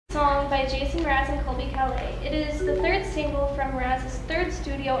by Jason Mraz and Colby Calais. It is the third single from Mraz's third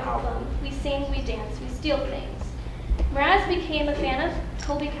studio album, We Sing, We Dance, We Steal Things. Mraz became a fan of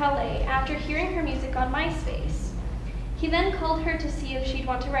Colby Calais after hearing her music on MySpace. He then called her to see if she'd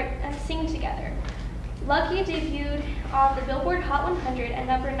want to write and sing together. Lucky debuted on the Billboard Hot 100 at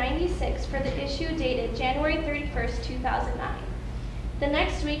number 96 for the issue dated January 31st, 2009. The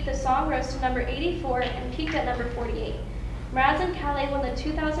next week, the song rose to number 84 and peaked at number 48. Mraz and Calais won the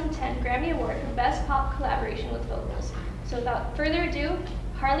 2010 Grammy Award for Best Pop Collaboration with Vocals. So without further ado,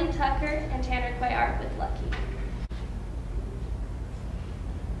 Harley Tucker and Tanner Cuellar with Lucky.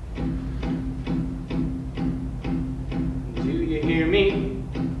 Do you hear me?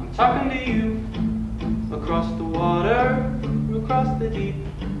 I'm talking to you. Across the water, across the deep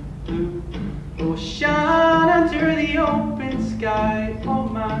blue ocean, under the open sky. Oh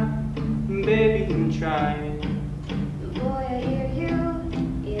my baby, I'm trying. Boy, I hear you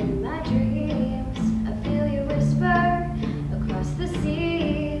in my dreams. I feel you whisper across the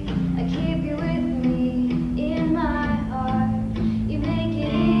sea. I keep you with me in my heart. You make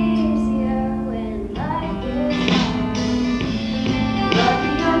it easier when life is hard.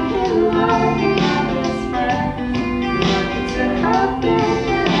 Lucky I'm in love with my best friend. Lucky to have been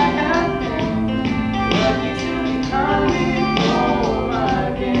where I have been. Lucky to be coming home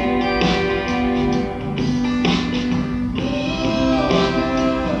again.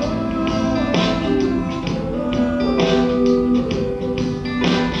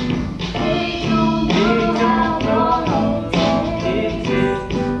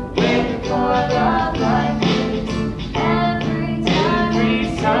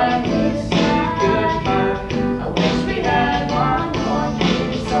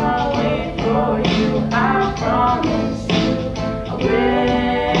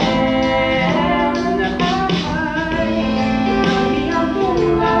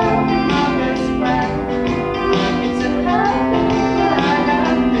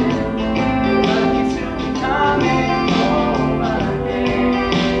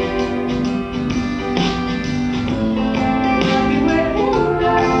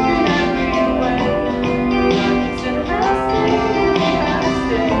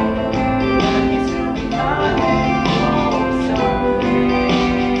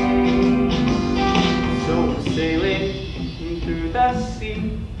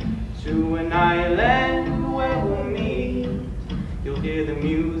 To an island where we'll meet. You'll hear the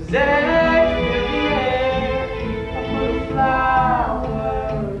music, feel the air. I'll put a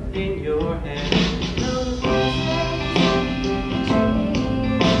flower in your hair.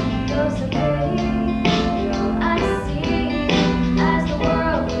 Those